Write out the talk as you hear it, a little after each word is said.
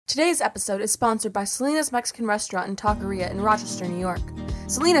Today's episode is sponsored by Selena's Mexican Restaurant and Taqueria in Rochester, New York.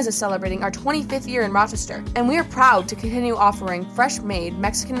 Selena's is celebrating our 25th year in Rochester, and we are proud to continue offering fresh-made,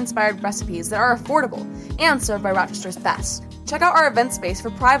 Mexican-inspired recipes that are affordable and served by Rochester's best. Check out our event space for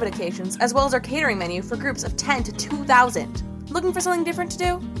private occasions, as well as our catering menu for groups of 10 to 2,000. Looking for something different to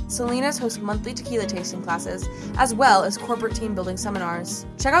do? Selena's hosts monthly tequila tasting classes, as well as corporate team building seminars.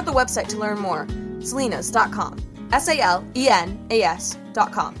 Check out the website to learn more, selenas.com.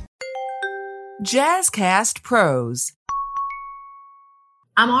 SALENAS.com. Jazzcast Pros.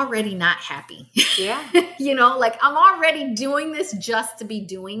 I'm already not happy. Yeah. I'm already doing this just to be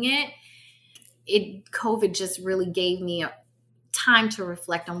doing it. COVID just really gave me time to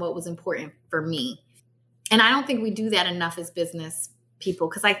reflect on what was important for me. And I don't think we do that enough as business people,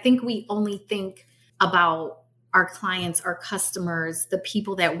 because I think we only think about our clients, our customers, the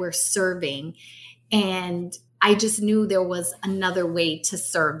people that we're serving. And I just knew there was another way to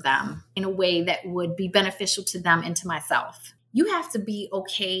serve them in a way that would be beneficial to them and to myself. You have to be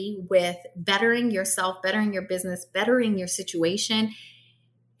okay with bettering yourself, bettering your business, bettering your situation,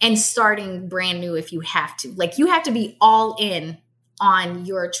 and starting brand new if you have to. Like, you have to be all in on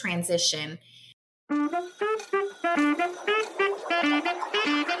your transition.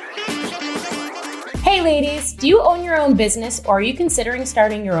 Hey ladies, do you own your own business or are you considering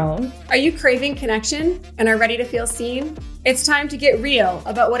starting your own? Are you craving connection and are ready to feel seen? It's time to get real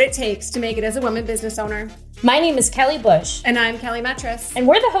about what it takes to make it as a woman business owner. My name is Kelly Bush. And I'm Kelly Metris. And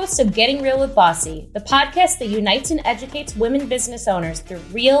we're the hosts of Getting Real with Bossy, the podcast that unites and educates women business owners through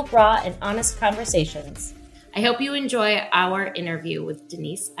real, raw, and honest conversations. I hope you enjoy our interview with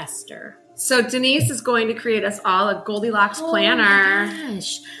Denise Ester. So Denise is going to create us all a Goldilocks planner. Oh my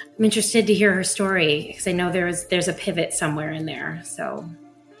gosh. I'm interested to hear her story because I know there's a pivot somewhere in there. So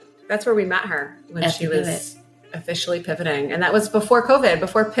that's where we met her when she was officially pivoting. And that was before COVID,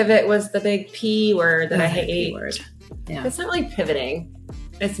 before pivot was the big P word that I hate. Word. Yeah. It's not really pivoting.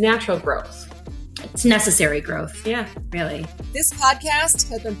 It's natural growth. It's necessary growth. Yeah, really. This podcast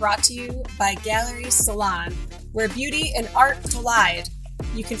has been brought to you by Gallery Salon, where beauty and art collide.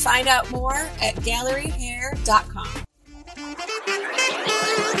 You can find out more at galleryhair.com.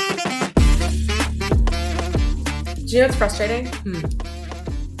 Do you know what's frustrating?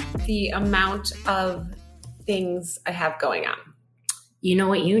 The amount of things I have going on. You know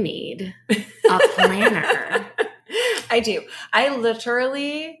what you need? A planner. I do. I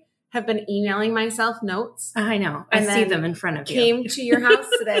literally have been emailing myself notes. I know. I see them in front of you. Came to your house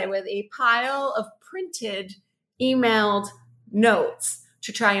today with a pile of printed, emailed notes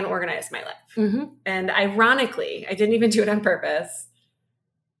to try and organize my life. Mm-hmm. And ironically, I didn't even do it on purpose,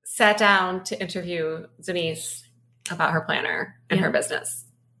 sat down to interview Denise about her planner and her business.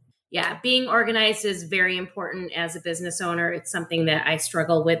 Yeah, being organized is very important as a business owner. It's something that I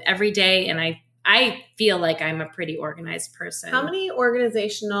struggle with every day, and I feel like I'm a pretty organized person. How many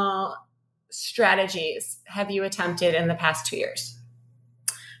organizational strategies have you attempted in the past 2 years?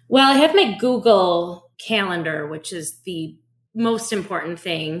 Well, I have my Google Calendar, which is the most important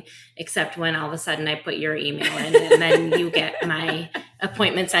thing, except when all of a sudden I put your email in and then you get my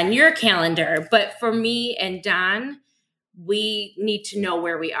appointments on your calendar. But for me and Don, we need to know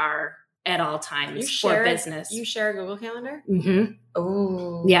where we are at all times for business. You share a Google Calendar? Mm-hmm.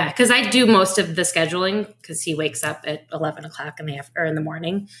 Oh, yeah, because I do most of the scheduling because he wakes up at 11 o'clock in the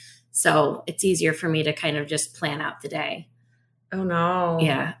morning. So it's easier for me to kind of just plan out the day. Oh, no.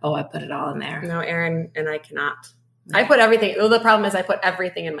 Yeah. Oh, I put it all in there. No, Erin and I cannot. I put everything. Well, the problem is I put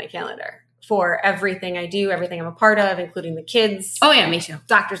everything in my calendar for everything I do, everything I'm a part of, including the kids. Oh, yeah, me too.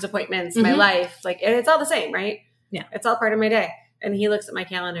 Doctor's appointments, my life. And it's all the same, right? Yeah. It's all part of my day. And he looks at my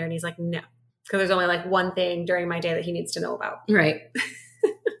calendar and he's like, no. Because there's only like one thing during my day that he needs to know about. Right.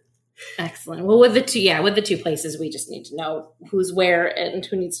 Excellent. Well, with the two places, we just need to know who's where and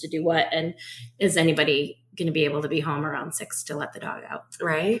who needs to do what. And is anybody going to be able to be home around 6 to let the dog out?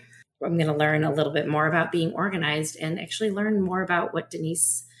 Right. I'm going to learn a little bit more about being organized and actually learn more about what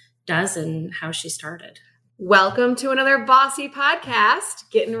Denise does and how she started. Welcome to another Bossy podcast,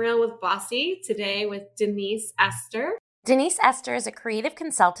 Getting Real with Bossy, today with Denise Ester. Denise Ester is a creative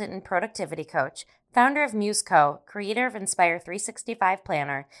consultant and productivity coach, founder of Muse Co., creator of Inspire 365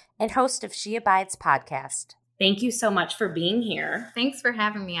 Planner, and host of She Abides podcast. Thank you so much for being here. Thanks for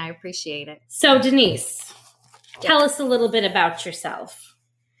having me. I appreciate it. So Denise, tell us a little bit about yourself.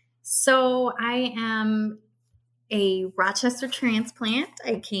 So I am a Rochester transplant.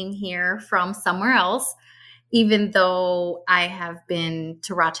 I came here from somewhere else, even though I have been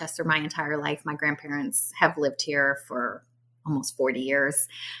to Rochester my entire life. My grandparents have lived here for almost 40 years.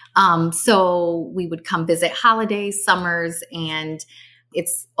 So we would come visit holidays, summers, and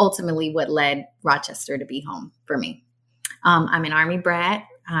it's ultimately what led Rochester to be home for me. I'm an Army brat.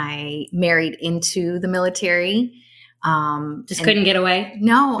 I married into the military. Just couldn't get away?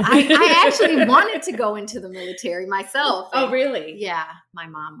 No, I actually wanted to go into the military myself. Oh, really? Yeah, my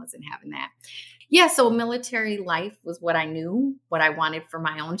mom wasn't having that. Yeah, so military life was what I knew, what I wanted for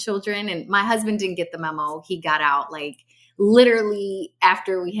my own children. And my husband didn't get the memo. He got out like literally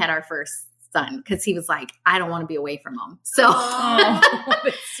after we had our first son, because he was like, I don't want to be away from him. So,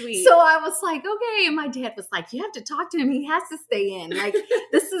 that's sweet. So I was like, okay. And my dad was like, you have to talk to him. He has to stay in. Like,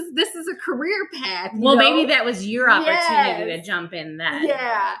 this is a career path. Well, maybe that was your opportunity to jump in then.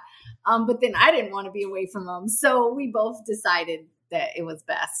 Yeah. But then I didn't want to be away from him. So we both decided that it was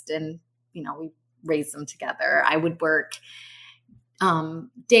best. And, we raised them together. I would work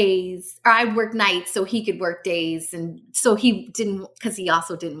days, or I'd work nights so he could work days. And so he didn't, because he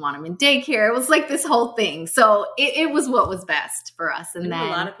also didn't want him in daycare. It was like this whole thing. So it was what was best for us. And There's then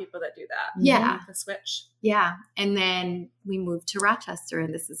a lot of people that do that. Yeah. The switch. Yeah. And then we moved to Rochester,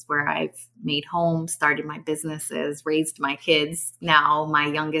 and this is where I've made home, started my businesses, raised my kids. Now my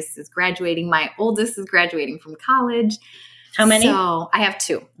youngest is graduating. My oldest is graduating from college. How many? So I have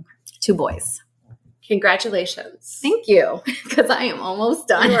two boys. Congratulations. Thank you. Because I am almost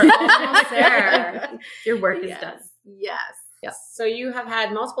done. You are almost there. Your work is done. Yes. So you have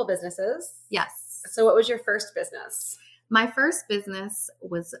had multiple businesses. Yes. So what was your first business? My first business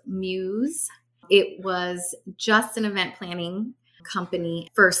was Muse. It was just an event planning company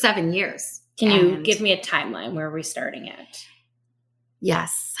for 7 years. Can you give me a timeline? Where are we starting at?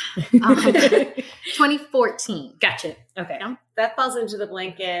 Yes. 2014. Gotcha. Okay. That falls into the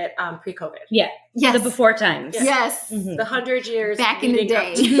blanket pre-COVID. Yeah. Yes. The before times. Yes. Mhm. The 100 years. Back in the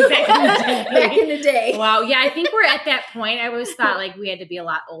day. Back in the day. Wow. Yeah, I think we're at that point. I always thought like we had to be a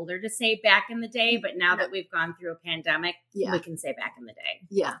lot older to say back in the day, but now that we've gone through a pandemic, we can say back in the day.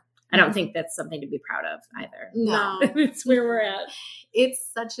 Yeah. I don't think that's something to be proud of either. No. It's where we're at. It's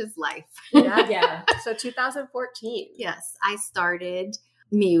such as life. Yeah. So 2014. Yes. I started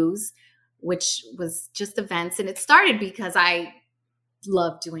Muse, which was just events. And it started because I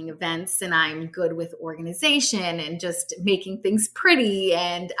love doing events and I'm good with organization and just making things pretty.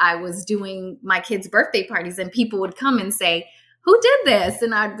 And I was doing my kids' birthday parties, and people would come and say, who did this?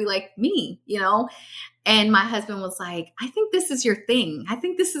 And I'd be like, me, And my husband was like, I think this is your thing. I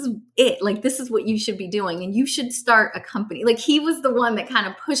think this is it. Like, this is what you should be doing. And you should start a company. Like, he was the one that kind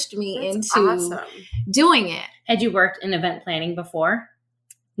of pushed me into doing it. Had you worked in event planning before?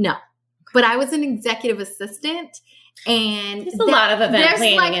 No. But I was an executive assistant. And there's a lot of event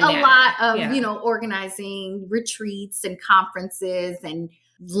planning like in a there. lot of, organizing retreats and conferences and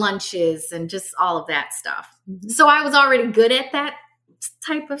lunches and just all of that stuff. Mm-hmm. So I was already good at that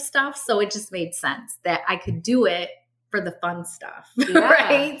type of stuff. So it just made sense that I could do it for the fun stuff. Yeah.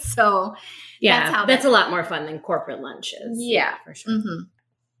 Right. So that's a lot more fun than corporate lunches. Yeah, for sure. Mm-hmm.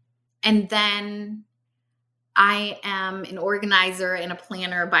 And then I am an organizer and a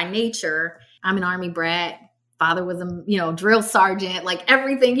planner by nature. I'm an Army brat. Father was a, drill sergeant, like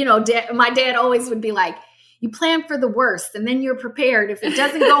everything, my dad always would be like, you plan for the worst and then you're prepared. If it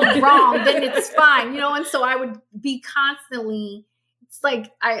doesn't go wrong, then it's fine, And so I would be constantly, it's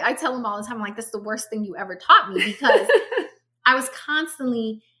like, I tell him all the time, I'm like, that's the worst thing you ever taught me, because I was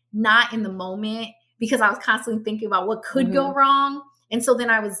constantly not in the moment, because I was constantly thinking about what could go wrong. And so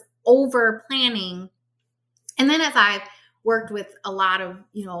then I was over planning. And then as I worked with a lot of,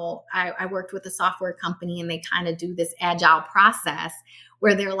 I worked with a software company, and they kind of do this agile process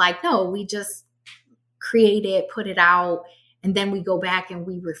where they're like, no, we just create it, put it out, and then we go back and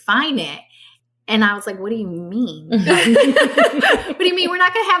we refine it. And I was like, what do you mean? What do you mean? We're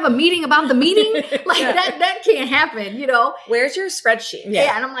not going to have a meeting about the meeting? Like that can't happen, Where's your spreadsheet?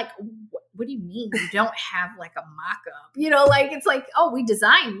 Yeah. And I'm like, what do you mean you don't have like a mock-up? It's like, oh, we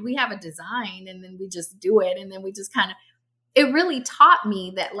have a design, and then we just do it. And then we just kind of, it really taught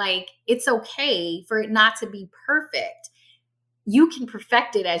me that like, it's okay for it not to be perfect. You can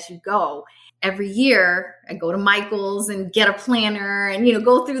perfect it as you go. Every year I go to Michael's and get a planner and,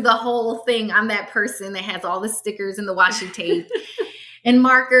 go through the whole thing. I'm that person that has all the stickers and the washi tape and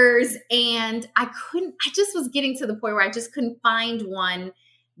markers. And I just was getting to the point where I just couldn't find one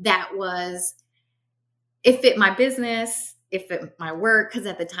that it fit my business, it fit my work. Cause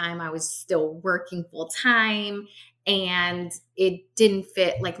at the time I was still working full time, and it didn't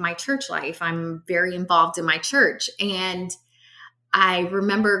fit like my church life. I'm very involved in my church. And I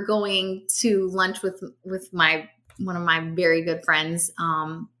remember going to lunch with one of my very good friends,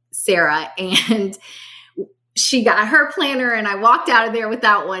 Sarah, and she got her planner, and I walked out of there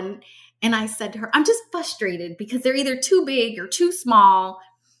without one. And I said to her, I'm just frustrated because they're either too big or too small.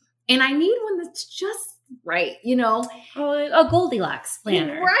 And I need one that's just right, you know? Oh, a Goldilocks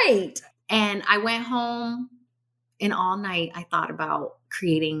planner. Right. And I went home and all night I thought about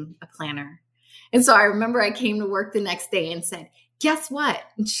creating a planner. And so I remember I came to work the next day and said, guess what?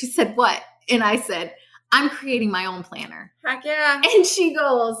 And she said, what? And I said, I'm creating my own planner. Heck yeah. And she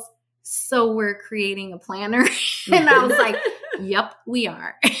goes, so we're creating a planner? And I was like, yep, we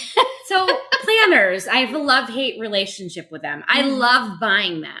are. So planners, I have a love-hate relationship with them. I love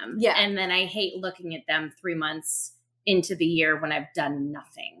buying them. Yeah. And then I hate looking at them 3 months into the year when I've done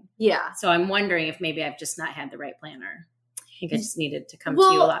nothing. Yeah. So I'm wondering if maybe I've just not had the right planner. I think I just needed to come to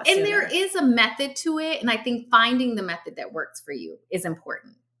you a lot sooner. And there is a method to it. And I think finding the method that works for you is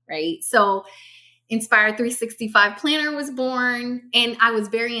important, right? So Inspired 365 Planner was born, and I was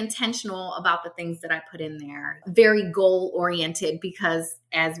very intentional about the things that I put in there, very goal oriented, because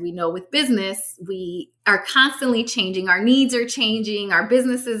as we know with business, we are constantly changing. Our needs are changing. Our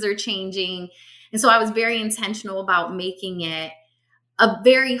businesses are changing. And so I was very intentional about making it a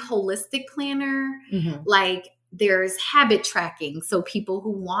very holistic planner. Mm-hmm. Like there's habit tracking. So people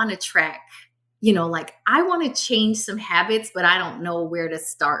who want to track, you know, like I want to change some habits, but I don't know where to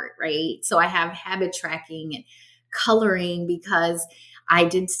start, right? So I have habit tracking and coloring because I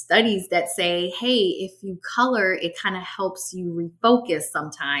did studies that say, hey, if you color, it kind of helps you refocus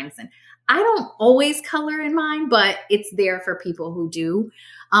sometimes. And I don't always color in mine, but it's there for people who do.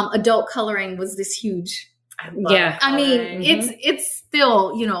 Adult coloring was this huge. I mean, it's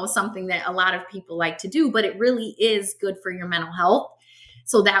still, you know, something that a lot of people like to do, but it really is good for your mental health.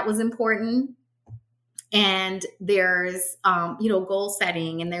 So that was important. And there's, you know, goal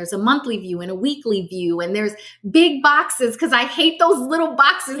setting, and there's a monthly view and a weekly view, and there's big boxes because I hate those little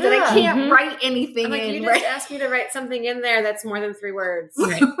boxes that I can't write anything I'm like, in. you just asked me to write something in there that's more than 3 words.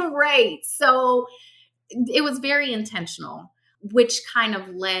 Right. Right. So it was very intentional, which kind of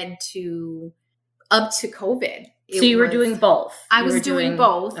led to up to COVID. So you were doing both. I was doing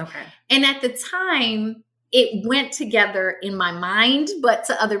both. Okay. And at the time, it went together in my mind, but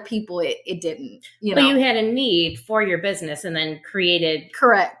to other people, it didn't. You know, But you had a need for your business and then created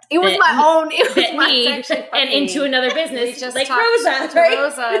correct. It was my own. It was that my need and into another business, We just like talked Rosa. to Right?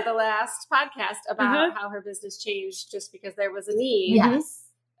 Rosa the last podcast about Uh-huh. how her business changed just because there was a need. Yes.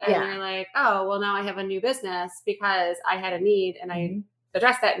 And Yeah. you're like, oh, well, now I have a new business because I had a need and I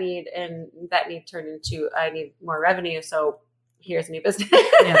addressed that need, and that need turned into I need more revenue. So here's a new business.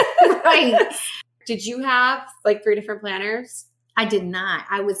 Right. Did you have like 3 different planners? I did not.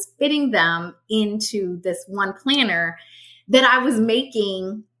 I was fitting them into this one planner that I was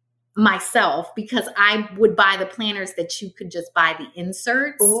making myself because I would buy the planners that you could just buy the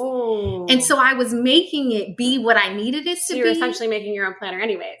inserts. Oh. And so I was making it be what I needed it to so be. you're essentially making your own planner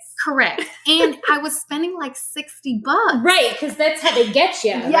anyways. Correct. And I was spending like $60. Right, because that's how they get you,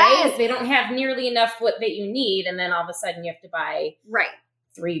 Yes. right? They don't have nearly enough what that you need, and then all of a sudden you have to buy Right.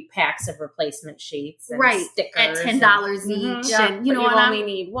 3 packs of replacement sheets and Right. stickers. At $10 each. Yeah, And you know, you and only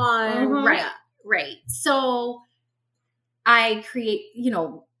need one. Mhm. right. Right. So I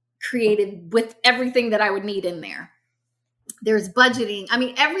created with everything that I would need in there. There's budgeting. I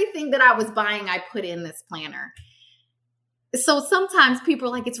mean, everything that I was buying, I put in this planner. So sometimes people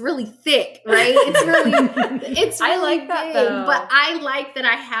are like, it's really thick, right? It's I really like that, big, though. but I like that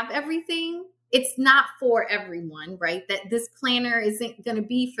I have everything. It's not for everyone, right? That this planner isn't going to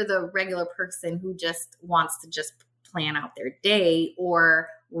be for the regular person who just wants to just plan out their day or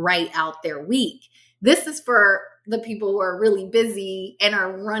write out their week. This is for the people who are really busy and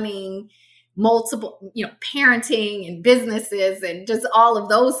are running multiple, you know, parenting and businesses and just all of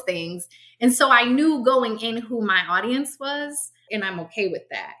those things. And so I knew going in who my audience was, and I'm okay with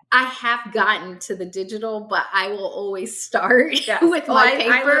that. I have gotten to the digital, but I will always start with my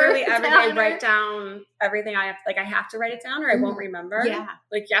paper. I literally every day calendar. write down everything I have. Like I have to write it down or I won't remember. Yeah.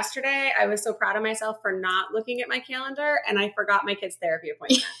 Like yesterday, I was so proud of myself for not looking at my calendar, and I forgot my kid's therapy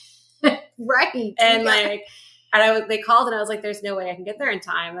appointment. Right. And Yeah. they called and I was like, there's no way I can get there in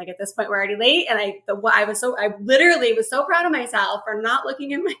time. Like at this point, we're already late. And I literally was so proud of myself for not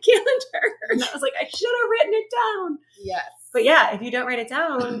looking at my calendar. And I was like, I should have written it down. Yes. But yeah, if you don't write it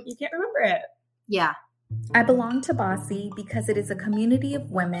down, you can't remember it. Yeah. I belong to Bossy because it is a community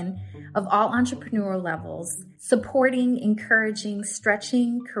of women of all entrepreneurial levels, supporting, encouraging,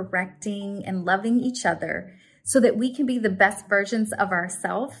 stretching, correcting, and loving each other so that we can be the best versions of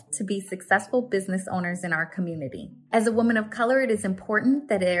ourselves to be successful business owners in our community. As a woman of color, it is important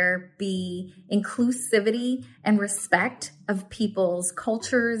that there be inclusivity and respect of people's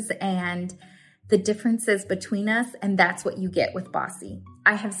cultures and the differences between us, and that's what you get with Bossy.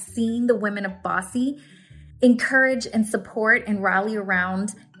 I have seen the women of Bossy encourage and support and rally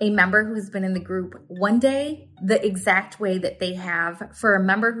around a member who's been in the group one day the exact way that they have for a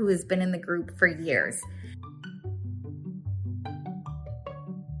member who has been in the group for years.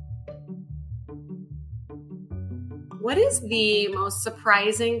 What is the most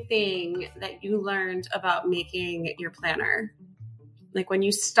surprising thing that you learned about making your planner? Like when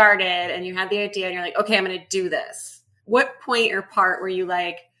you started and you had the idea and you're like, okay, I'm going to do this. What point or part were you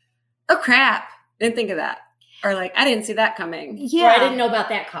like, oh crap, didn't think of that? Or like, I didn't see that coming. Yeah. Or I didn't know about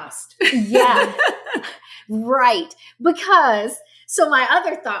that cost. Yeah. Right. Because so my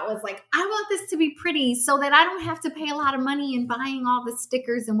other thought was like, I want this to be pretty so that I don't have to pay a lot of money in buying all the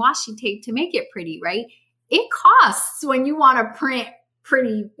stickers and washi tape to make it pretty, right? It costs when you want to print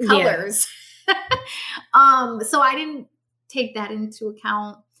pretty colors. Yeah. So I didn't take that into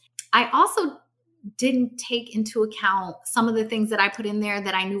account. I also didn't take into account some of the things that I put in there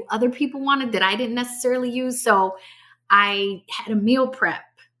that I knew other people wanted that I didn't necessarily use. So I had a meal prep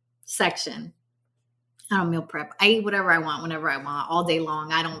section. I don't meal prep. I eat whatever I want, whenever I want, all day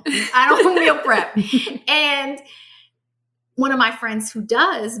long. I don't meal prep. And one of my friends who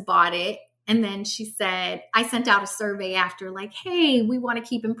does bought it. And then she said, I sent out a survey after like, hey, we want to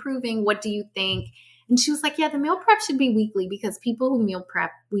keep improving. What do you think? And she was like, yeah, the meal prep should be weekly because people who meal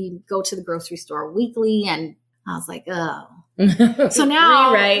prep, we go to the grocery store weekly. And I was like, oh. So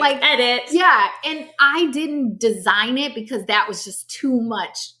now, rewrite, like, edit. Yeah. And I didn't design it because that was just too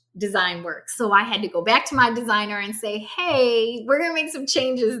much design work. So I had to go back to my designer and say, hey, we're going to make some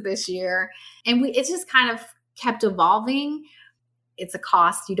changes this year. And it just kind of kept evolving. It's a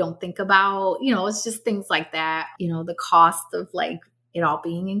cost you don't think about, it's just things like that, the cost of like it all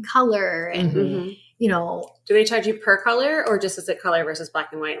being in color and, Do they charge you per color or just is it color versus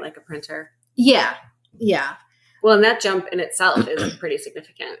black and white, like a printer? Yeah. Yeah. Well, and that jump in itself is pretty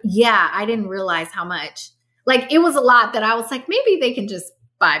significant. Yeah. I didn't realize how much, like it was a lot that I was like, maybe they can just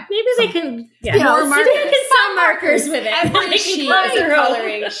buy. Maybe they can, more markers. They can sell markers with it. Every sheet is a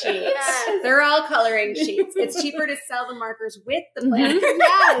coloring sheet. Yes. They're all coloring sheets. It's cheaper to sell the markers with the planner.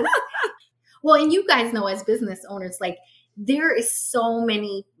 Yes. Well, and you guys know as business owners, like there is so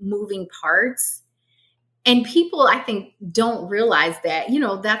many moving parts. And people, I think, don't realize that,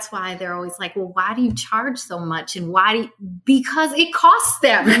 that's why they're always like, well, why do you charge so much? And because it costs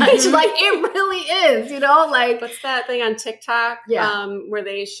that much. Like it really is, like. What's that thing on TikTok? Yeah. Where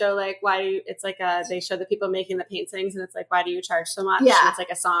they show like, they show the people making the paintings and it's like, why do you charge so much? Yeah. And it's like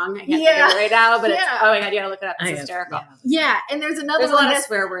a song. I can't think of it right now, but it's, oh my God, you gotta look it up. It's hysterical. Yeah. And there's another one. There's a lot of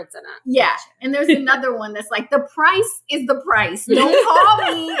swear words in it. Yeah. And there's another one that's like, the price is the price. Don't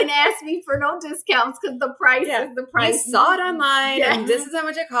call me and ask me for no discounts because the price is the price. You saw it online and this is how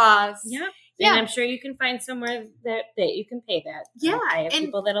much it costs. Yeah. And I'm sure you can find somewhere that you can pay that. Yeah. I have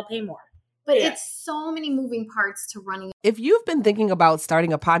people that'll pay more. But it's so many moving parts to running. If you've been thinking about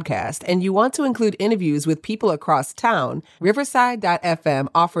starting a podcast and you want to include interviews with people across town, Riverside.fm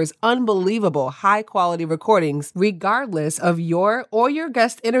offers unbelievable high-quality recordings regardless of your or your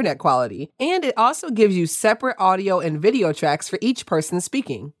guest internet quality. And it also gives you separate audio and video tracks for each person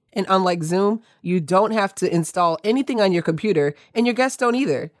speaking. And unlike Zoom, you don't have to install anything on your computer, and your guests don't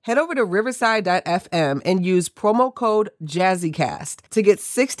either. Head over to Riverside.fm and use promo code JazzyCast to get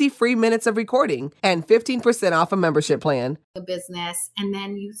 60 free minutes of recording and 15% off a membership plan. The business, and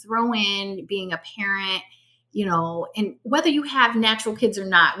then you throw in being a parent, and whether you have natural kids or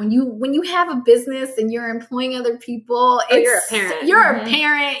not, when you have a business and you're employing other people, you're a parent. You're a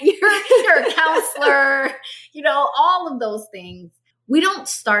parent. You're a counselor. All of those things. We don't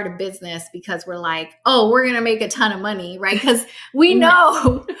start a business because we're like, oh, we're going to make a ton of money, right? Because we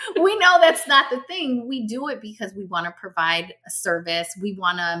know that's not the thing. We do it because we want to provide a service. We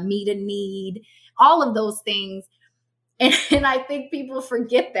want to meet a need, all of those things. And I think people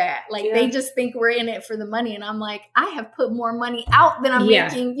forget that. Like they just think we're in it for the money. And I'm like, I have put more money out than I'm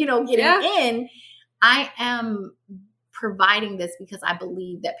making, getting in. I am providing this because I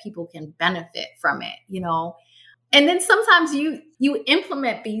believe that people can benefit from it, And then sometimes you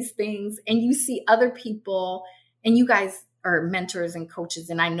implement these things and you see other people, and you guys are mentors and coaches,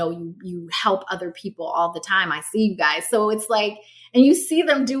 and I know you help other people all the time. I see you guys. So it's like, and you see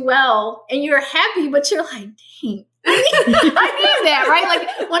them do well and you're happy, but you're like, dang, I need that, right?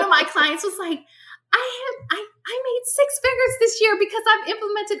 Like one of my clients was like, I made 6 figures this year because I've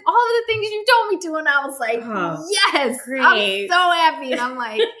implemented all of the things you told me to. And I was like, yes, great. I'm so happy. And I'm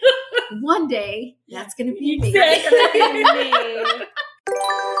like, one day that's going to be me.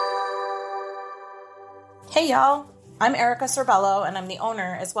 Hey, y'all. I'm Erica Sorbello, and I'm the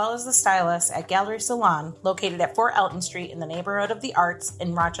owner as well as the stylist at Gallery Salon, located at 4 Elton Street in the neighborhood of the Arts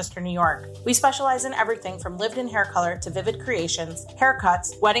in Rochester, New York. We specialize in everything from lived-in hair color to vivid creations,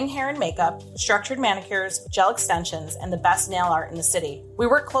 haircuts, wedding hair and makeup, structured manicures, gel extensions, and the best nail art in the city. We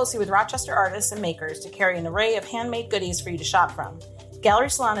work closely with Rochester artists and makers to carry an array of handmade goodies for you to shop from. Gallery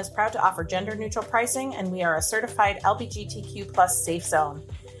Salon is proud to offer gender-neutral pricing, and we are a certified LGBTQ+ safe zone.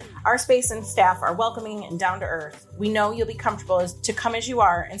 Our space and staff are welcoming and down to earth. We know you'll be comfortable to come as you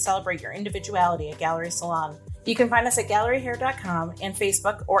are and celebrate your individuality at Gallery Salon. You can find us at galleryhair.com and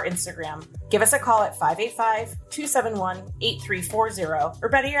Facebook or Instagram. Give us a call at 585-271-8340, or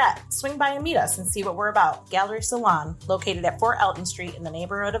better yet, swing by and meet us and see what we're about. Gallery Salon, located at 4 Elton Street in the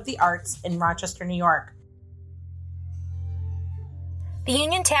neighborhood of the Arts in Rochester, New York. The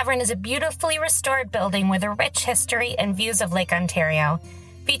Union Tavern is a beautifully restored building with a rich history and views of Lake Ontario.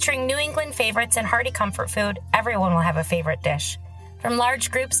 Featuring New England favorites and hearty comfort food, everyone will have a favorite dish. From large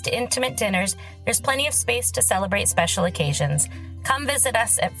groups to intimate dinners, there's plenty of space to celebrate special occasions. Come visit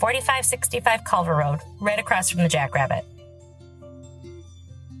us at 4565 Culver Road, right across from the Jackrabbit.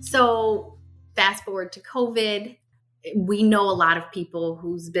 So fast forward to COVID. We know a lot of people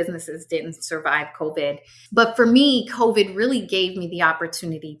whose businesses didn't survive COVID. But for me, COVID really gave me the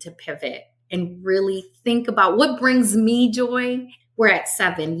opportunity to pivot and really think about what brings me joy. We're at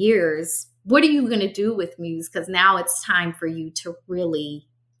 7 years. What are you going to do with Muse? Because now it's time for you to really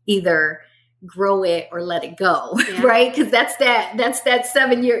either grow it or let it go, right? Because that's that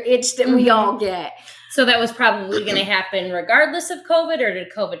 7-year itch that we all get. So that was probably going to happen regardless of COVID, or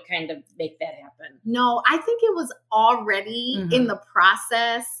did COVID kind of make that happen? No, I think it was already in the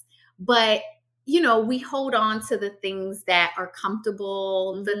process, but we hold on to the things that are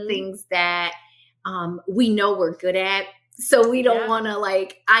comfortable, the things that we know we're good at. So we don't want to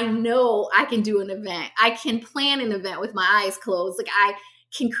I know I can do an event. I can plan an event with my eyes closed. I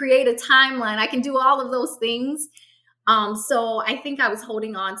can create a timeline. I can do all of those things. So I think I was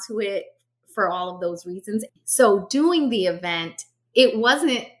holding on to it for all of those reasons. So doing the event, it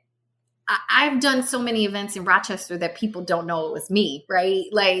wasn't, I've done so many events in Rochester that people don't know it was me,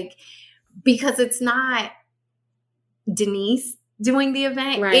 right? Because it's not Denise doing the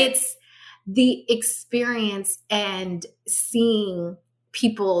event. Right. It's the experience and seeing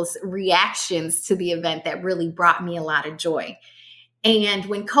people's reactions to the event that really brought me a lot of joy. And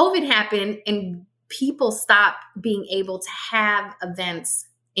when COVID happened and people stopped being able to have events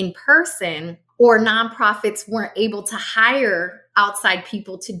in person, or nonprofits weren't able to hire outside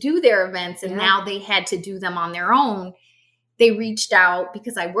people to do their events, and now they had to do them on their own, they reached out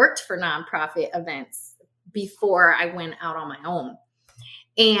because I worked for nonprofit events before I went out on my own.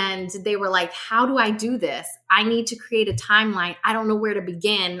 And they were like, how do I do this? I need to create a timeline. I don't know where to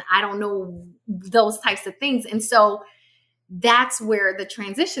begin. I don't know those types of things. And so that's where the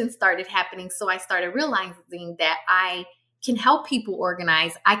transition started happening. So I started realizing that I can help people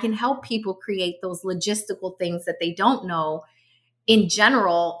organize. I can help people create those logistical things that they don't know in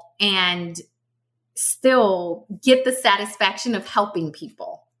general and still get the satisfaction of helping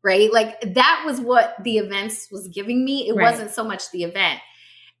people, right? That was what the events was giving me. It wasn't so much the event.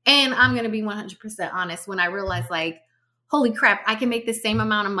 And I'm going to be 100% honest, when I realized holy crap, I can make the same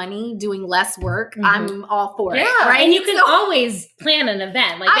amount of money doing less work. I'm all for it. Right. And you can always plan an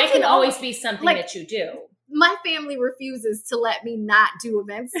event. That can always be something that you do. My family refuses to let me not do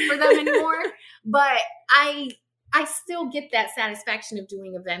events for them anymore. But I still get that satisfaction of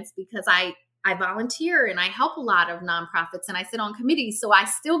doing events because I volunteer and I help a lot of nonprofits and I sit on committees. So I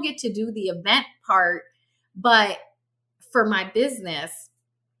still get to do the event part. But for my business,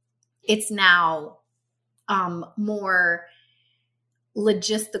 it's now more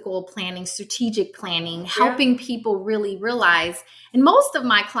logistical planning, strategic planning, helping people really realize. And most of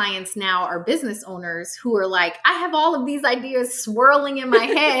my clients now are business owners who are like, I have all of these ideas swirling in my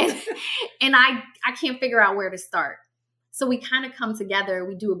head and I can't figure out where to start. So we kind of come together,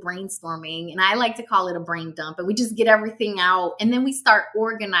 we do a brainstorming, and I like to call it a brain dump, and we just get everything out. And then we start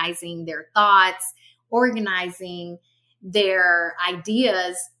organizing their thoughts, organizing their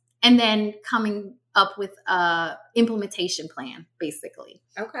ideas, and then coming up with a implementation plan, basically.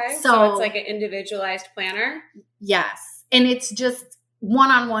 Okay. So it's like an individualized planner? Yes. And it's just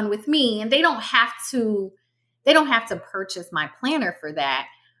one-on-one with me. And they don't have to purchase my planner for that.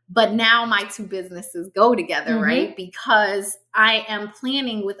 But now my two businesses go together, right? Because I am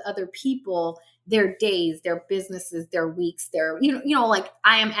planning with other people their days, their businesses, their weeks, their,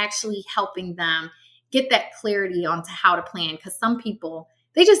 I am actually helping them get that clarity onto how to plan. Because some people,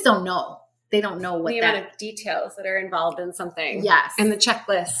 they just don't know. They don't know what the amount of details that are involved in something. Yes. And the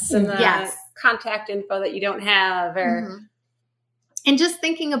checklists and the contact info that you don't have, or Mm-hmm. And just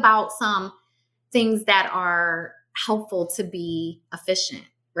thinking about some things that are helpful to be efficient,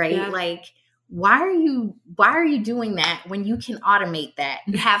 right? Yeah. Like, why are you doing that when you can automate that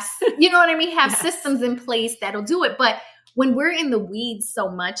and have, you know what I mean? Have systems in place that'll do it. But when we're in the weeds so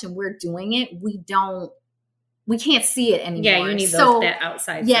much and we're doing it, we can't see it anymore. Yeah, you need that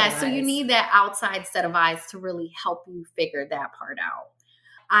outside set of so you eyes. need that outside set of eyes to really help you figure that part out.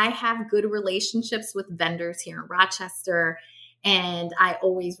 I have good relationships with vendors here in Rochester, and I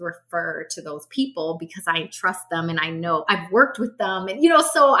always refer to those people because I trust them and I know I've worked with them, and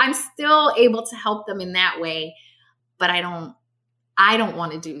so I'm still able to help them in that way. But I don't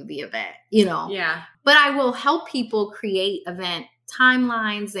want to do the event, Yeah. But I will help people create event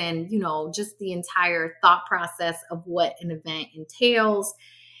timelines and, just the entire thought process of what an event entails.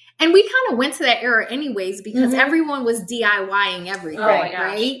 And we kind of went to that era anyways because everyone was DIYing everything,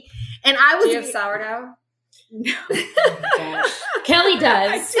 right? And I was. Do you have sourdough? No. Kelly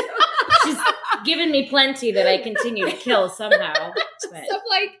does. She's given me plenty that I continue to kill somehow. But.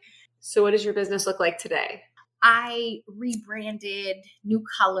 So what does your business look like today? I rebranded, new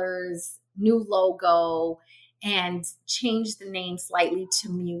colors, new logo, and changed the name slightly to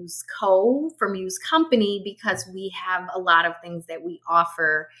Muse Co. for Muse Company because we have a lot of things that we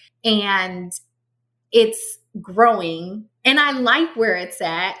offer and it's growing. And I like where it's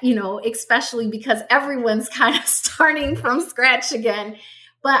at, especially because everyone's kind of starting from scratch again.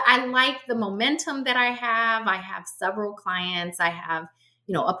 But I like the momentum that I have. I have several clients. I have,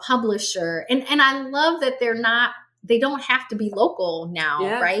 a publisher. And I love that they don't have to be local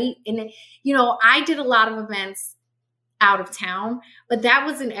now, right? And, I did a lot of events out of town, but that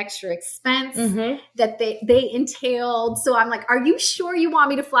was an extra expense that they entailed. So I'm like, are you sure you want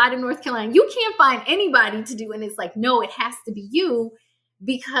me to fly to North Carolina? You can't find anybody to do. And it's like, no, it has to be you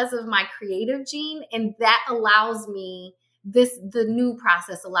because of my creative gene. And that allows me the new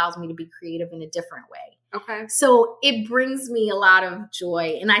process allows me to be creative in a different way. Okay. So it brings me a lot of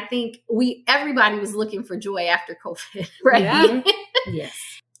joy. And I think everybody was looking for joy after COVID, right? Yeah. Yes.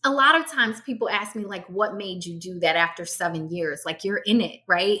 A lot of times people ask me, like, what made you do that after 7 years? Like, you're in it,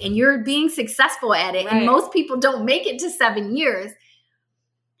 right? And you're being successful at it. Right. And most people don't make it to 7 years.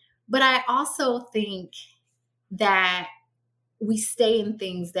 But I also think that we stay in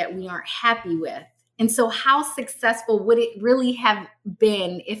things that we aren't happy with. And so how successful would it really have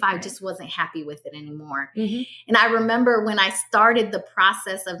been if I just wasn't happy with it anymore? Mm-hmm. And I remember when I started the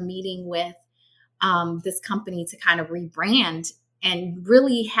process of meeting with this company to kind of rebrand and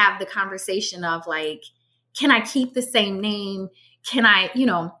really have the conversation of like, can I keep the same name? Can I,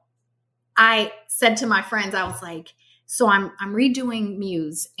 I said to my friends, I was like, so I'm redoing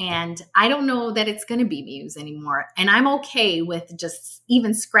Muse and I don't know that it's going to be Muse anymore. And I'm okay with just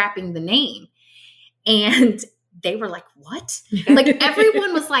even scrapping the name. And they were like, what? Like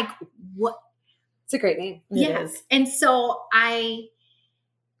everyone was like, what? It's a great name. Yes. And so I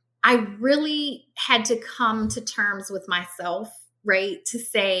really had to come to terms with myself, right? To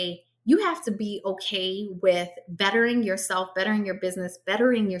say, you have to be okay with bettering yourself, bettering your business,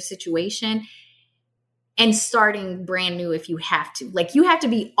 bettering your situation, and starting brand new if you have to. Like you have to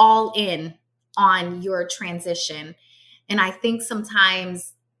be all in on your transition. And I think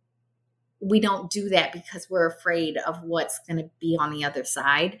sometimes we don't do that because we're afraid of what's going to be on the other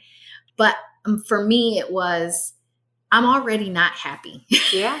side. But for me, it was, I'm already not happy.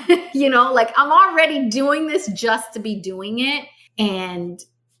 Yeah. Like I'm already doing this just to be doing it. And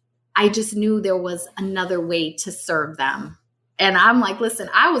I just knew there was another way to serve them. And I'm like, listen,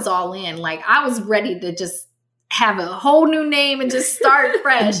 I was all in. Like I was ready to just have a whole new name and just start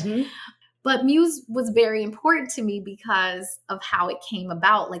fresh. Mm-hmm. But Muse was very important to me because of how it came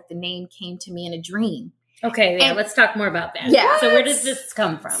about. Like the name came to me in a dream. Okay, yeah, let's talk more about that. Yeah. So where does this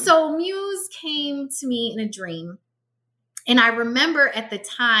come from? So Muse came to me in a dream. And I remember at the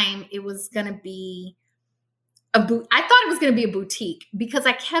time it was going to be I thought it was going to be a boutique because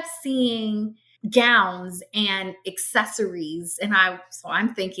I kept seeing gowns and accessories. And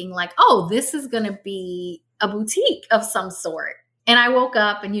I'm thinking like, oh, this is going to be a boutique of some sort. And I woke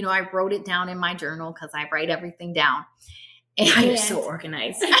up and, I wrote it down in my journal because I write everything down. And you're so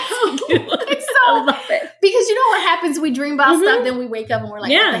organized. I love it. Because you know what happens? We dream about stuff, then we wake up and we're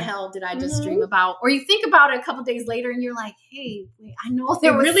like, what the hell did I just dream about? Or you think about it a couple days later and you're like, hey, wait, I know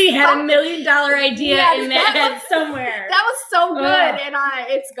there was really had $1 million idea in that head somewhere. That was so good. And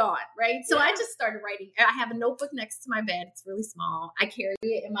it's gone, right? So I just started writing. I have a notebook next to my bed. It's really small. I carry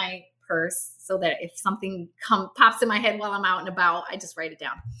it in my purse so that if something pops in my head while I'm out and about, I just write it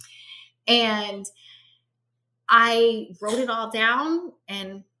down. And I wrote it all down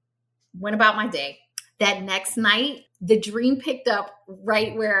and went about my day. That next night, the dream picked up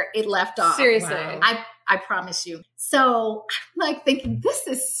right where it left off. Seriously. Wow. I promise you. So I'm like thinking, this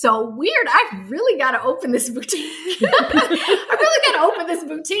is so weird. I really got to open this boutique. I really got to open this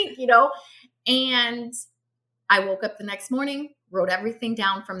boutique, you know? And I woke up the next morning, wrote everything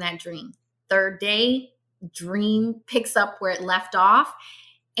down from that dream. Third day, dream picks up where it left off.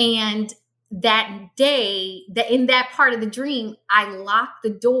 And that day, in that part of the dream, I locked the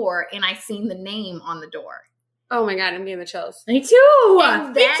door and I seen the name on the door. Oh my God, I'm getting the chills. Me too.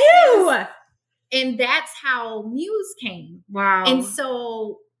 And Me too. And that's how Muse came. Wow. And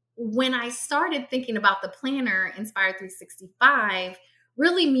so when I started thinking about the planner, Inspired 365,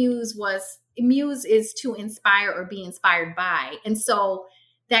 really Muse is to inspire or be inspired by. And so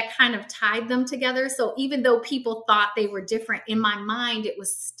that kind of tied them together. So even though people thought they were different, in my mind, it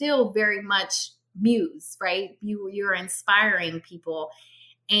was still very much Muse, right? You're inspiring people.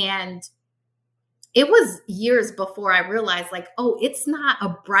 And it was years before I realized, like, oh, it's not a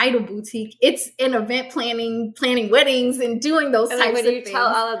bridal boutique. It's an event planning weddings and doing those types of things. When you tell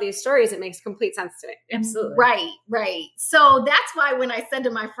all of these stories, it makes complete sense to me. Absolutely. Right. So that's why when I said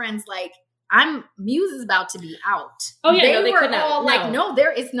to my friends, like, Muse is about to be out. Oh yeah, they could not. All like, no,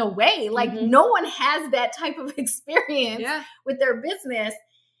 there is no way. Like, no one has that type of experience with their business.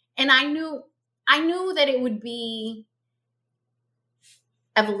 And I knew that it would be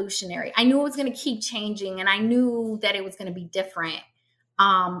evolutionary. I knew it was going to keep changing, and I knew that it was going to be different.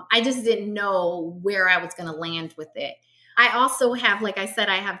 I just didn't know where I was going to land with it. I also have, like I said,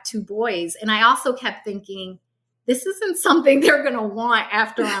 I have 2 boys, and I also kept thinking, this isn't something they're going to want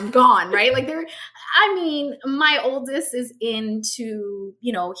after I'm gone, right? Like my oldest is into,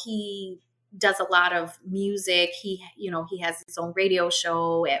 he does a lot of music. He has his own radio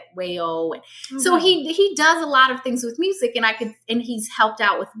show at WAYO. And so he does a lot of things with music, and he's helped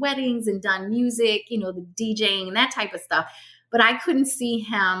out with weddings and done music, the DJing and that type of stuff. But I couldn't see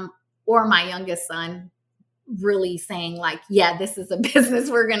him or my youngest son really saying like, yeah, this is a business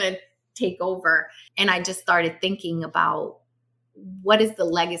we're going to take over. And I just started thinking about what is the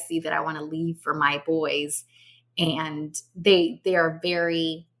legacy that I want to leave for my boys. And they are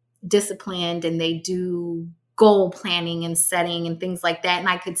very disciplined, and they do goal planning and setting and things like that. And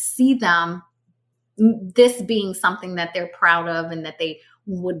I could see this being something that they're proud of and that they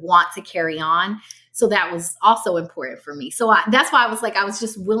would want to carry on. So that was also important for me. So that's why I was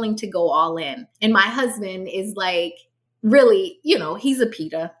just willing to go all in. And my husband is like, really, he's a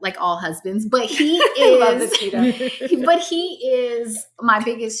PETA, like all husbands, but he is, but he is my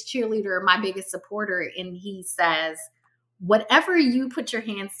biggest cheerleader, my biggest supporter. And he says, whatever you put your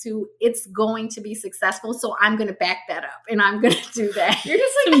hands to, it's going to be successful. So I'm going to back that up, and I'm going to do that. You're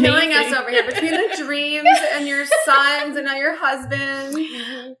just like killing us over here between the dreams and your sons and now your husband.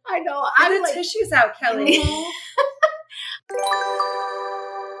 I know. Get the tissues out, Kelly.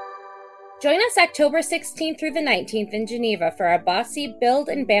 Join us October 16th through the 19th in Geneva for our Bossy Build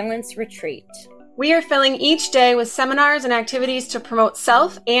and Balance Retreat. We are filling each day with seminars and activities to promote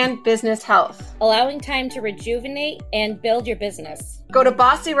self and business health, allowing time to rejuvenate and build your business. Go to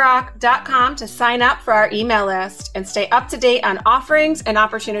bossyrock.com to sign up for our email list and stay up to date on offerings and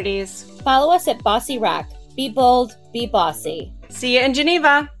opportunities. Follow us at Bossy Rock. Be bold, be bossy. See you in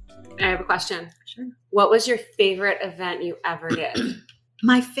Geneva. I have a question. Sure. What was your favorite event you ever did?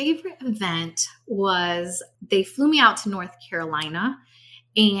 My favorite event was they flew me out to North Carolina,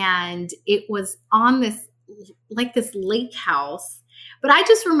 and it was on this lake house. But I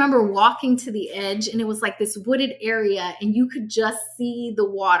just remember walking to the edge, and it was like this wooded area, and you could just see the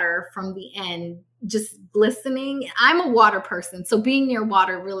water from the end just glistening. I'm a water person, so being near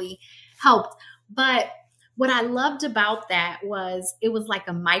water really helped. But what I loved about that was it was like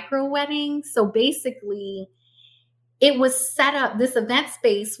a micro wedding. So basically, it was set up, this event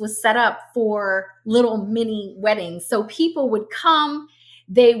space was set up for little mini weddings. So people would come,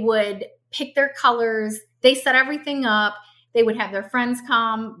 they would pick their colors, they set everything up, they would have their friends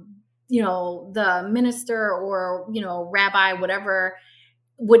come, the minister or, rabbi, whatever,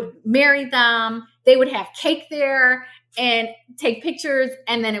 would marry them. They would have cake there and take pictures,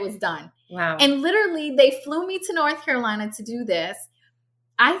 and then it was done. Wow. And literally they flew me to North Carolina to do this.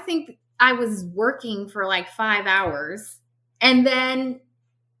 I think I was working for like 5 hours, and then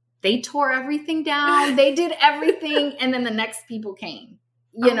they tore everything down. They did everything. And then the next people came,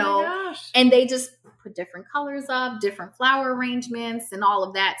 my gosh. And they just put different colors up, different flower arrangements and all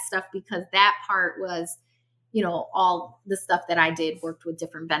of that stuff, because that part was, all the stuff that I did, worked with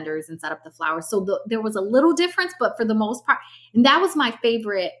different vendors and set up the flowers. So there was a little difference, but for the most part, and that was my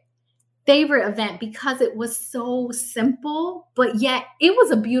favorite favorite event because it was so simple, but yet it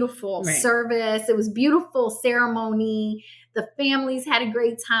was a beautiful service. It was beautiful ceremony. The families had a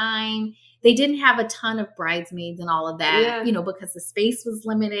great time. They didn't have a ton of bridesmaids and all of that, because the space was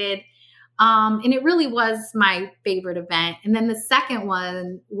limited. And it really was my favorite event. And then the second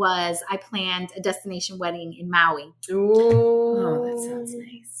one was I planned a destination wedding in Maui. Ooh. Oh, that sounds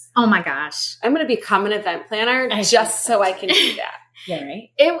nice. Oh my gosh. I'm going to become an event planner just so I can do that. Yeah, right.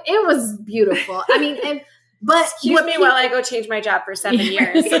 It was beautiful. I mean, but excuse me while I go change my job for 7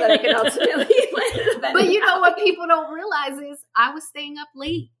 years so that I can ultimately plan an event. But you know what people don't realize is I was staying up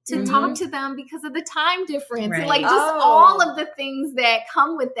late to talk to them because of the time difference. Right. And like just all of the things that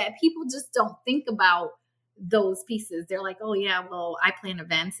come with that. People just don't think about those pieces. They're like, oh yeah, well, I plan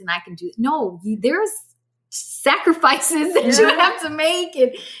events and I can do it. No, there's sacrifices that you have to make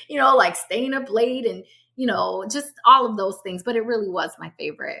and, like staying up late and, just all of those things. But it really was one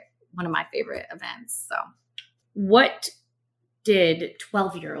of my favorite events. So. What did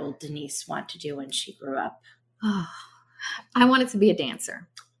 12-year-old Denise want to do when she grew up? Oh, I wanted to be a dancer.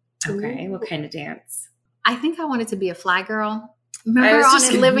 Okay. What kind of dance? I think I wanted to be a fly girl. Remember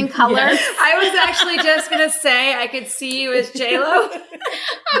on In Living Color? Yes. I was actually just going to say I could see you as J-Lo. I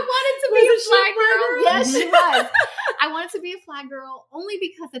wanted to be a fly girl. Yes, she was. I wanted to be a fly girl only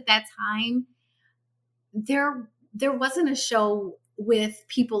because at that time, there wasn't a show with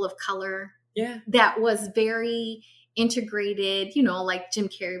people of color that was very integrated, like Jim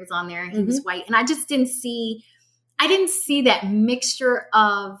Carrey was on there and he was white. And I just didn't see that mixture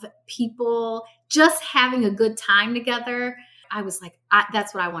of people just having a good time together. I was like,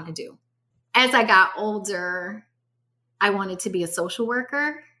 that's what I want to do. As I got older, I wanted to be a social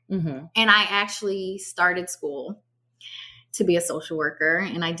worker. And I actually started school to be a social worker.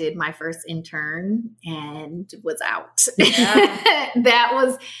 And I did my first intern and was out. That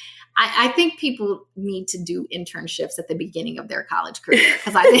was... I think people need to do internships at the beginning of their college career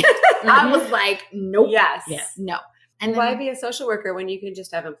because I think I was like, nope. Yes. No. And why be a social worker when you can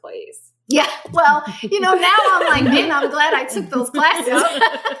just have employees? Yeah. Well, now I'm like, man, I'm glad I took those classes.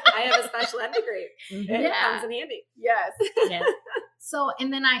 I have a special ed degree. It comes in handy. Yes. Yeah. So,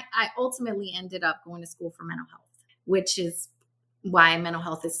 and then I ultimately ended up going to school for mental health, which is why mental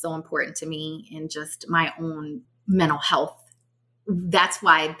health is so important to me and just my own mental health. That's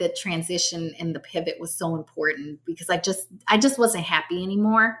why the transition and the pivot was so important because I just wasn't happy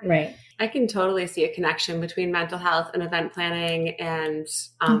anymore. Right. I can totally see a connection between mental health and event planning and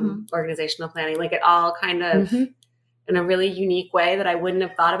organizational planning. Like it all kind of in a really unique way that I wouldn't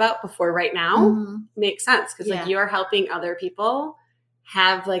have thought about before right now makes sense. Cause like you're helping other people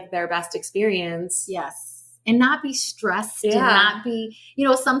have like their best experience. Yes. And not be stressed and not be,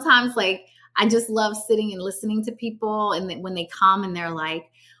 sometimes like, I just love sitting and listening to people. And then when they come and they're like,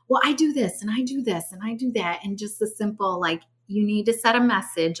 well, I do this and I do this and I do that. And just the simple, like, you need to set a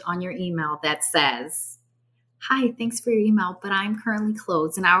message on your email that says, hi, thanks for your email, but I'm currently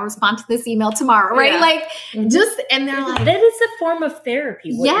closed and I'll respond to this email tomorrow. Right. Like just, and they're like, that is a form of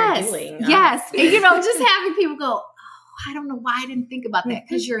therapy. What you're doing. Yes. And, just having people go, oh, I don't know why I didn't think about that.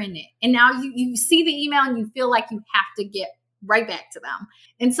 Cause you're in it. And now you see the email and you feel like you have to get right back to them.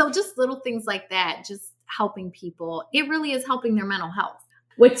 And so just little things like that, just helping people, it really is helping their mental health.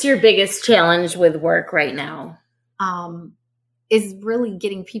 What's your biggest challenge with work right now? Is really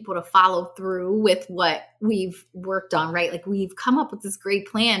getting people to follow through with what we've worked on, right? Like we've come up with this great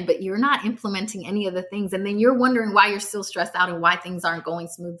plan, but you're not implementing any of the things. And then you're wondering why you're still stressed out and why things aren't going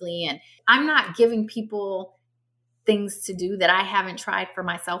smoothly. And I'm not giving people things to do that I haven't tried for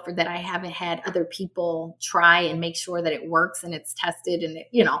myself or that I haven't had other people try and make sure that it works and it's tested and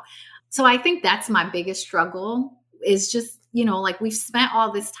so I think that's my biggest struggle is just, like we've spent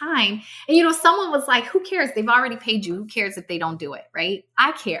all this time and, someone was like, who cares? They've already paid you. Who cares if they don't do it? Right.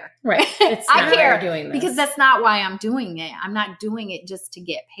 I care. Right. It's I care doing this. Because that's not why I'm doing it. I'm not doing it just to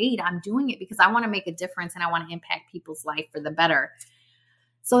get paid. I'm doing it because I want to make a difference and I want to impact people's life for the better.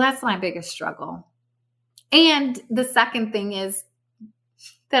 So that's my biggest struggle. And the second thing is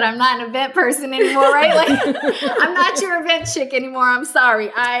that I'm not an event person anymore, right? Like I'm not your event chick anymore. I'm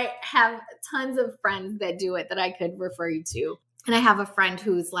sorry. I have tons of friends that do it that I could refer you to. And I have a friend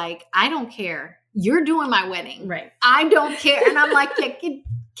who's like, I don't care. You're doing my wedding. Right. I don't care. And I'm like, can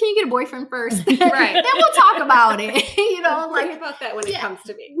you get a boyfriend first? Right. Then we'll talk about it. We'll worry about that when it comes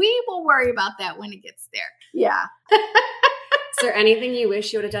to me. We will worry about that when it gets there. Yeah. Is there anything you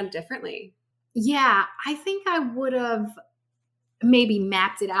wish you would have done differently? Yeah, I think I would have maybe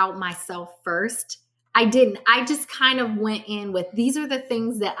mapped it out myself first. I didn't. I just kind of went in with, these are the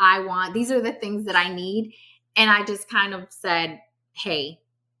things that I want. These are the things that I need. And I just kind of said, hey,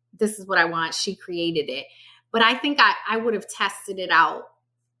 this is what I want. She created it. But I think I would have tested it out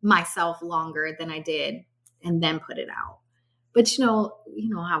myself longer than I did and then put it out. But you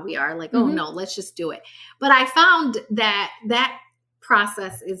know how we are, like, oh no, let's just do it. But I found that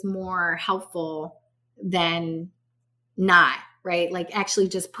process is more helpful than not, right? Like actually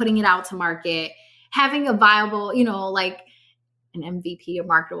just putting it out to market, having a viable, like an MVP, a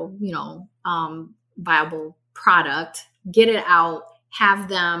marketable, viable product, get it out, have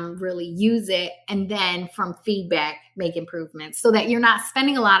them really use it, and then from feedback, make improvements so that you're not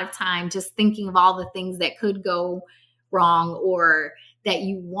spending a lot of time just thinking of all the things that could go wrong or that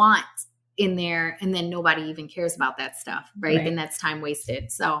you want in there, and then nobody even cares about that stuff, right? Then that's time wasted.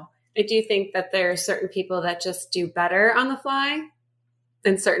 So I do think that there are certain people that just do better on the fly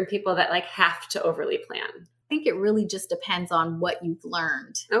and certain people that like have to overly plan. I think it really just depends on what you've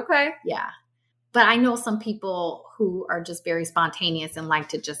learned. Okay. Yeah. But I know some people who are just very spontaneous and like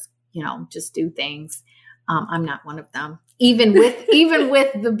to just do things. I'm not one of them. Even with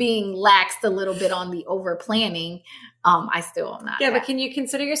the being laxed a little bit on the over planning, I still am not. Yeah, but can you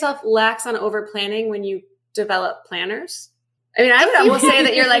consider yourself lax on over planning when you develop planners? I mean, I would almost say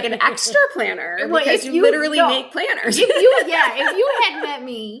that you're like an extra planner because you literally make planners. If you had met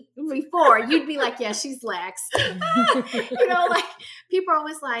me before, you'd be like, yeah, she's lax. Like people are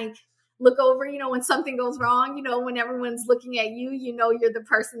always like, look over, when something goes wrong, when everyone's looking at you, you're the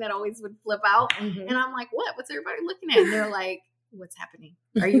person that always would flip out. And I'm like, what's everybody looking at? And they're like, what's happening?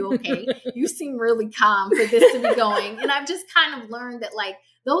 Are you okay? You seem really calm for this to be going. And I've just kind of learned that like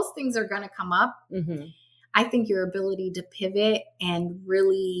those things are going to come up. I think your ability to pivot and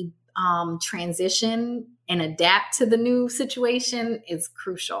really transition and adapt to the new situation is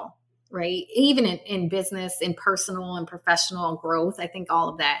crucial, right? Even in business, in personal and professional growth, I think all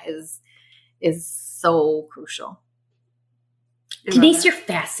of that is so crucial. Denise, you're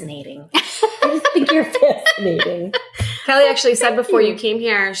fascinating. I just think you're fascinating. Kelly actually said before you came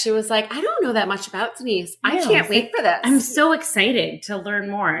here, she was like, I don't know that much about Denise. I can't wait for this. I'm so excited to learn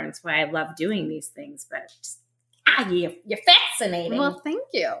more. And that's why I love doing these things. But you're fascinating. Well, thank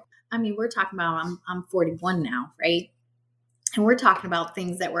you. I mean, we're talking about, I'm 41 now, right? And we're talking about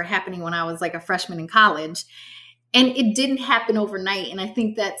things that were happening when I was like a freshman in college. And it didn't happen overnight. And I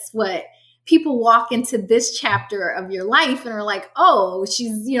think that's what people walk into this chapter of your life and are like, oh,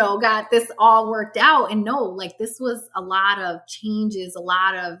 she's, got this all worked out. And no, like this was a lot of changes, a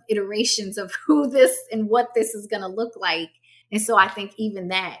lot of iterations of who this and what this is going to look like. And so I think even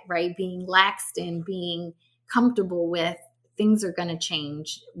that, right, being laxed and being comfortable with things are going to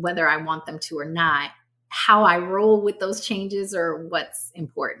change, whether I want them to or not. How I roll with those changes or what's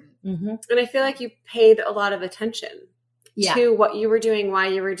important. And I feel like you paid a lot of attention to what you were doing, why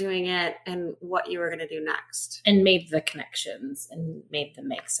you were doing it, and what you were going to do next. And made the connections and made them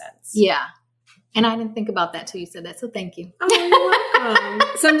make sense. Yeah. And I didn't think about that till you said that. So thank you. Oh, you're welcome.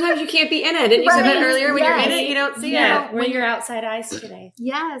 Sometimes you can't be in it. Didn't you say that earlier? When you're in it, you don't see it. When you're outside eyes today.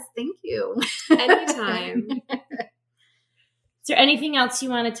 Yes. Thank you. Anytime. Is there anything else you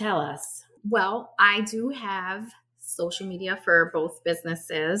want to tell us? Well, I do have social media for both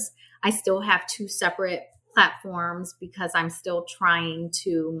businesses. I still have 2 separate platforms because I'm still trying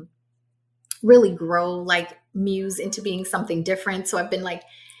to really grow like Muse into being something different. So I've been like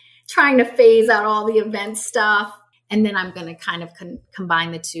trying to phase out all the event stuff, and then I'm going to kind of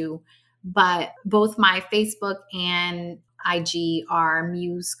combine the 2. But both my Facebook and IG are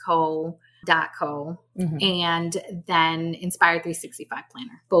museco.co and then Inspired 365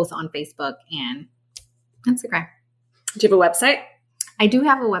 Planner, both on Facebook and Instagram. Do you have a website? I do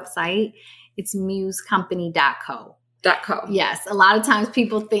have a website. It's musecompany.co. Yes. A lot of times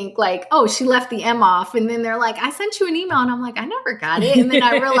people think like, oh, she left the M off. And then they're like, I sent you an email. And I'm like, I never got it. And then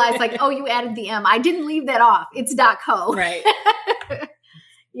I realized like, oh, you added the M. I didn't leave that off. It's .co. Right.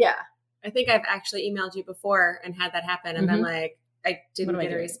 Yeah. I think I've actually emailed you before and had that happen. And then like, I didn't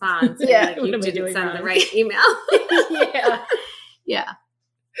get a response. Yeah. Like, you didn't send the right email. Yeah. Yeah.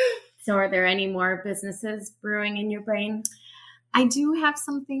 So are there any more businesses brewing in your brain? I do have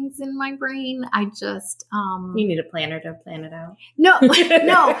some things in my brain. I just you need a planner to plan it out. No.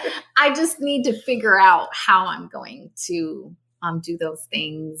 I just need to figure out how I'm going to do those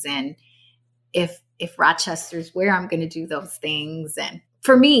things, and if Rochester's where I'm going to do those things. And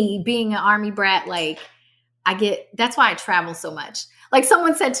for me, being an Army brat, like that's why I travel so much. Like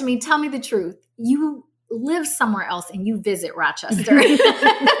someone said to me, tell me the truth. You live somewhere else and you visit Rochester.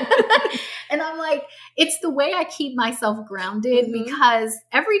 And I'm like, it's the way I keep myself grounded because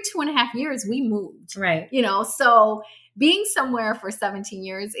every 2.5 years we moved. Right. So being somewhere for 17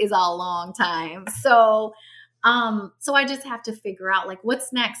 years is a long time. So So I just have to figure out like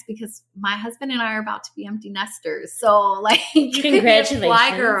what's next, because my husband and I are about to be empty nesters. So like, Congratulations,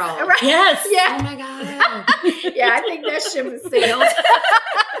 fly girl. Right? Yes. Yeah. Oh my God. Yeah, I think that ship has sailed.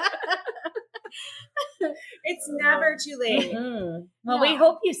 It's never too late. Mm-hmm. Well, we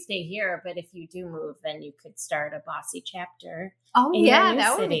hope you stay here, but if you do move, then you could start a Bossy chapter. Oh in yeah, your new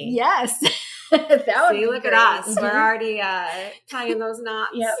that would city. yes. That would See, be look great. at us. We're already tying those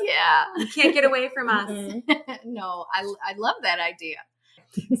knots. Yep. Yeah. You can't get away from us. No, I love that idea.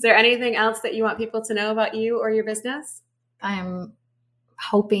 Is there anything else that you want people to know about you or your business? I'm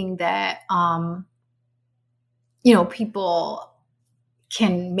hoping that people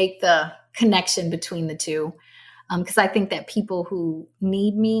can make the connection between the two, because I think that people who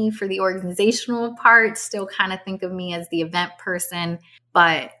need me for the organizational part still kind of think of me as the event person.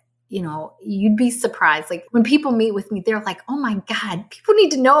 But you'd be surprised, like when people meet with me, they're like, oh my God, people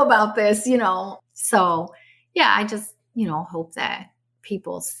need to know about this, so yeah, I just hope that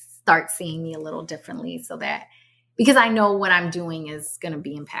people start seeing me a little differently, so that, because I know what I'm doing is going to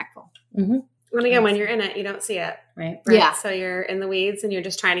be impactful. Mm-hmm. And again, when you're in it, you don't see it. Right. Yeah. So you're in the weeds and you're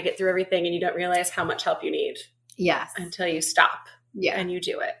just trying to get through everything, and you don't realize how much help you need Yes. until you stop. Yeah. And you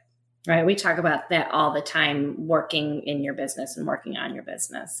do it. Right. We talk about that all the time, working in your business and working on your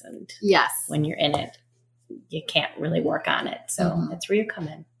business. And Yes. when you're in it, you can't really work on it. So that's where you come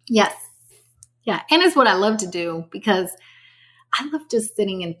in. Yes. Yeah. And it's what I love to do, because I love just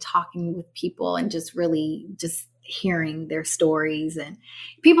sitting and talking with people and just really just hearing their stories. And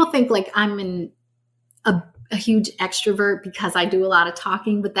people think like I'm a huge extrovert because I do a lot of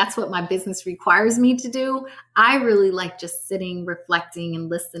talking, but that's what my business requires me to do. I really like just sitting, reflecting, and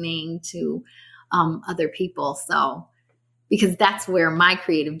listening to other people. So, because that's where my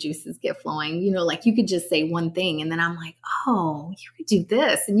creative juices get flowing. Like you could just say one thing and then I'm like, oh, you could do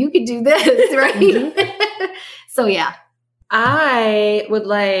this and you could do this, right? Mm-hmm. So yeah. I would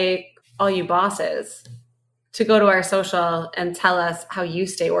like all you bosses to go to our social and tell us how you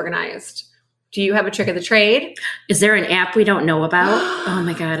stay organized. Do you have a trick of the trade? Is there an app we don't know about? Oh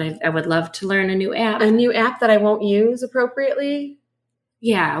my God, I would love to learn a new app. A new app that I won't use appropriately?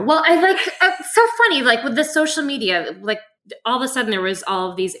 Yeah. Well, I like, so funny, like with the social media, like all of a sudden there was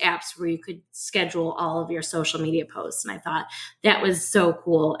all of these apps where you could schedule all of your social media posts. And I thought that was so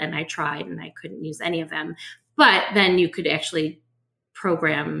cool. And I tried and I couldn't use any of them. But then you could actually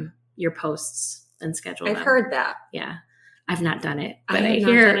program your posts and schedule them. I've heard that. Yeah. I've not done it, but I I have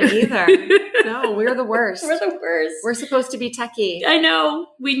hear not done it either. No, we're the worst. We're the worst. We're supposed to be techie. I know.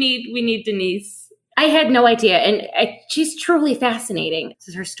 We need Denise. I had no idea. And she's truly fascinating. This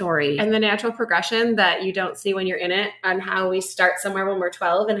is her story. And the natural progression that you don't see when you're in it, on how we start somewhere when we're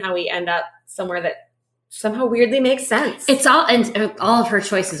 12 and how we end up somewhere that somehow weirdly makes sense. It's all of her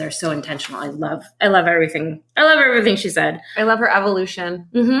choices are so intentional. I love everything. I love everything she said. I love her evolution.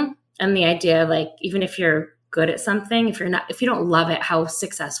 Mm-hmm. And the idea, like, even if you're good at something, if you don't love it, how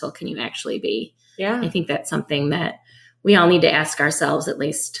successful can you actually be? Yeah. I think that's something that we all need to ask ourselves at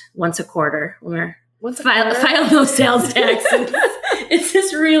least once a quarter when we're file those sales taxes. It's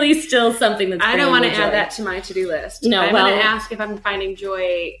just really still something that's I don't want to add that to my to-do list. No, I'm going to ask if I'm finding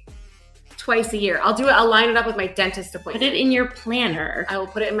joy twice a year. I'll line it up with my dentist appointment. Put it in your planner. I will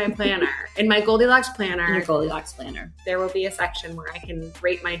put it in my planner. In my Goldilocks planner. In your Goldilocks planner. There will be a section where I can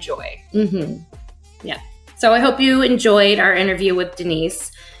rate my joy. Mm-hmm. Yeah. So I hope you enjoyed our interview with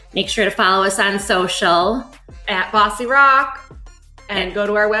Denise. Make sure to follow us on social at Bossy Rock, and go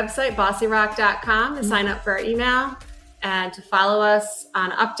to our website, bossyrock.com, to sign up for our email and to follow us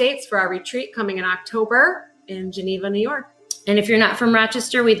on updates for our retreat coming in October in Geneva, New York. And if you're not from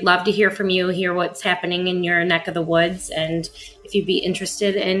Rochester, we'd love to hear from you, hear what's happening in your neck of the woods, and if you'd be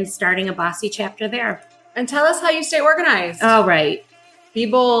interested in starting a Bossy chapter there. And tell us how you stay organized. All right. Be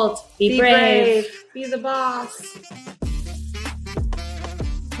bold. Be brave. Be the boss.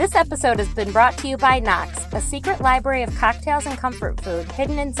 This episode has been brought to you by Knox, a secret library of cocktails and comfort food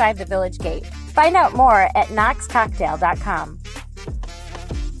hidden inside the Village Gate. Find out more at knoxcocktail.com.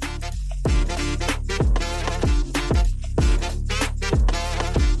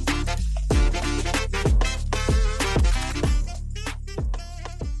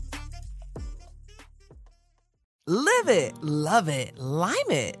 Live it, love it, lime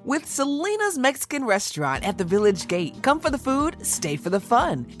it with Selena's Mexican Restaurant at the Village Gate. Come for the food, stay for the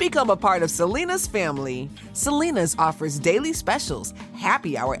fun. Become a part of Selena's family. Selena's offers daily specials,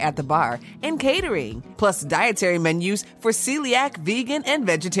 happy hour at the bar, and catering, plus dietary menus for celiac, vegan, and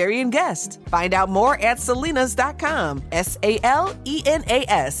vegetarian guests. Find out more at selenas.com, SALENAS.com.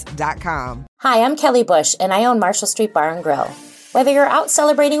 Hi, I'm Kelly Bush, and I own Marshall Street Bar and Grill. Whether you're out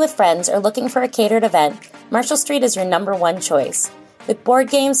celebrating with friends or looking for a catered event, Marshall Street is your number one choice. With board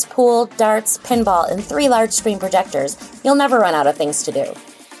games, pool, darts, pinball, and 3 large screen projectors, you'll never run out of things to do.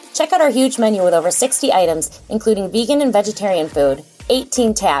 Check out our huge menu with over 60 items, including vegan and vegetarian food,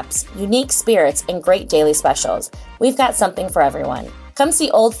 18 taps, unique spirits, and great daily specials. We've got something for everyone. Come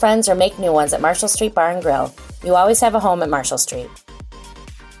see old friends or make new ones at Marshall Street Bar and Grill. You always have a home at Marshall Street.